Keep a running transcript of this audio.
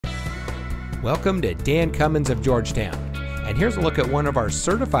Welcome to Dan Cummins of Georgetown, and here's a look at one of our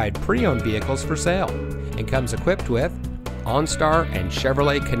certified pre-owned vehicles for sale, and comes equipped with OnStar and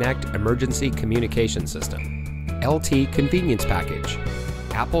Chevrolet Connect emergency communication system, LT convenience package,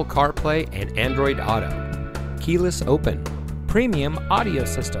 Apple CarPlay and Android Auto, keyless open, premium audio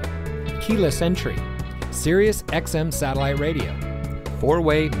system, keyless entry, Sirius XM satellite radio,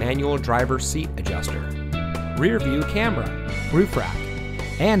 4-way manual driver seat adjuster, rear view camera, roof rack,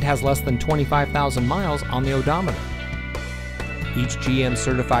 and has less than 25,000 miles on the odometer. Each GM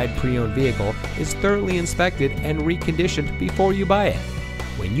certified pre-owned vehicle is thoroughly inspected and reconditioned before you buy it.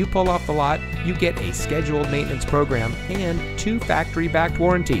 When you pull off the lot, you get a scheduled maintenance program and 2 factory-backed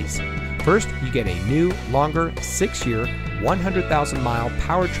warranties. First, you get a new, longer, 6-year, 100,000-mile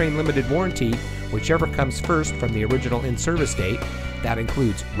powertrain limited warranty, whichever comes first from the original in-service date. That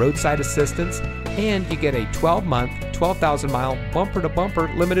includes roadside assistance, and you get a 12-month, 12,000-mile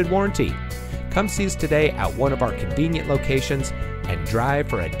bumper-to-bumper limited warranty. Come see us today at one of our convenient locations and drive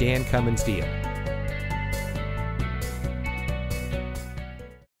for a Dan Cummins deal.